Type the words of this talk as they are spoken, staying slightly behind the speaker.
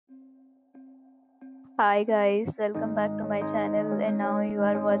Hi guys, welcome back to my channel and now you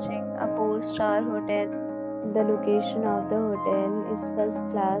are watching a 4-star hotel. The location of the hotel is first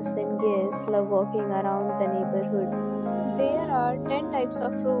class and guests love walking around the neighborhood. There are 10 types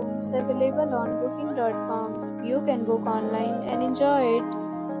of rooms available on booking.com. You can book online and enjoy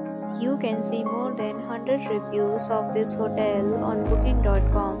it. You can see more than 100 reviews of this hotel on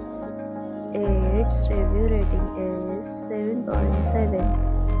booking.com. Its review rating is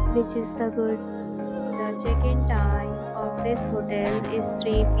 7.7, which is the good. The check-in time of this hotel is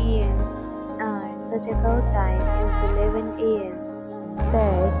 3 p.m. and the checkout time is 11 a.m.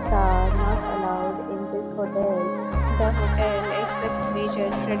 Pets are not allowed in this hotel. The hotel accepts major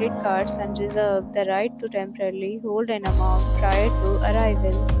credit cards and reserves the right to temporarily hold an amount prior to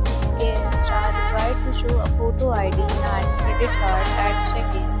arrival. Guests are required to show a photo ID and credit card at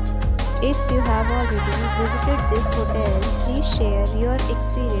check-in. If you have already visited this hotel, please share your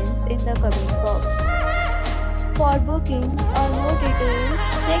experience in the comment box. For booking or more details,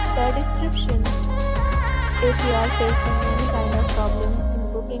 check the description. If you are facing any kind of problem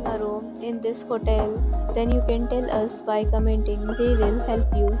in booking a room in this hotel, then you can tell us by commenting. We will help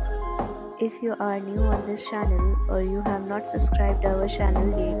you. If you are new on this channel or you have not subscribed our channel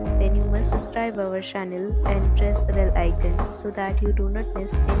yet, then you must subscribe our channel and press the bell icon so that you do not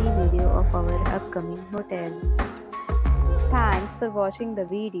miss any video of our upcoming hotel. Thanks for watching the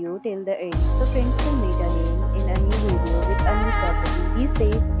video till the end. So friends, will meet again in a new video with a new property. Be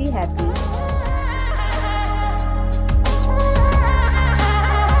safe, be happy.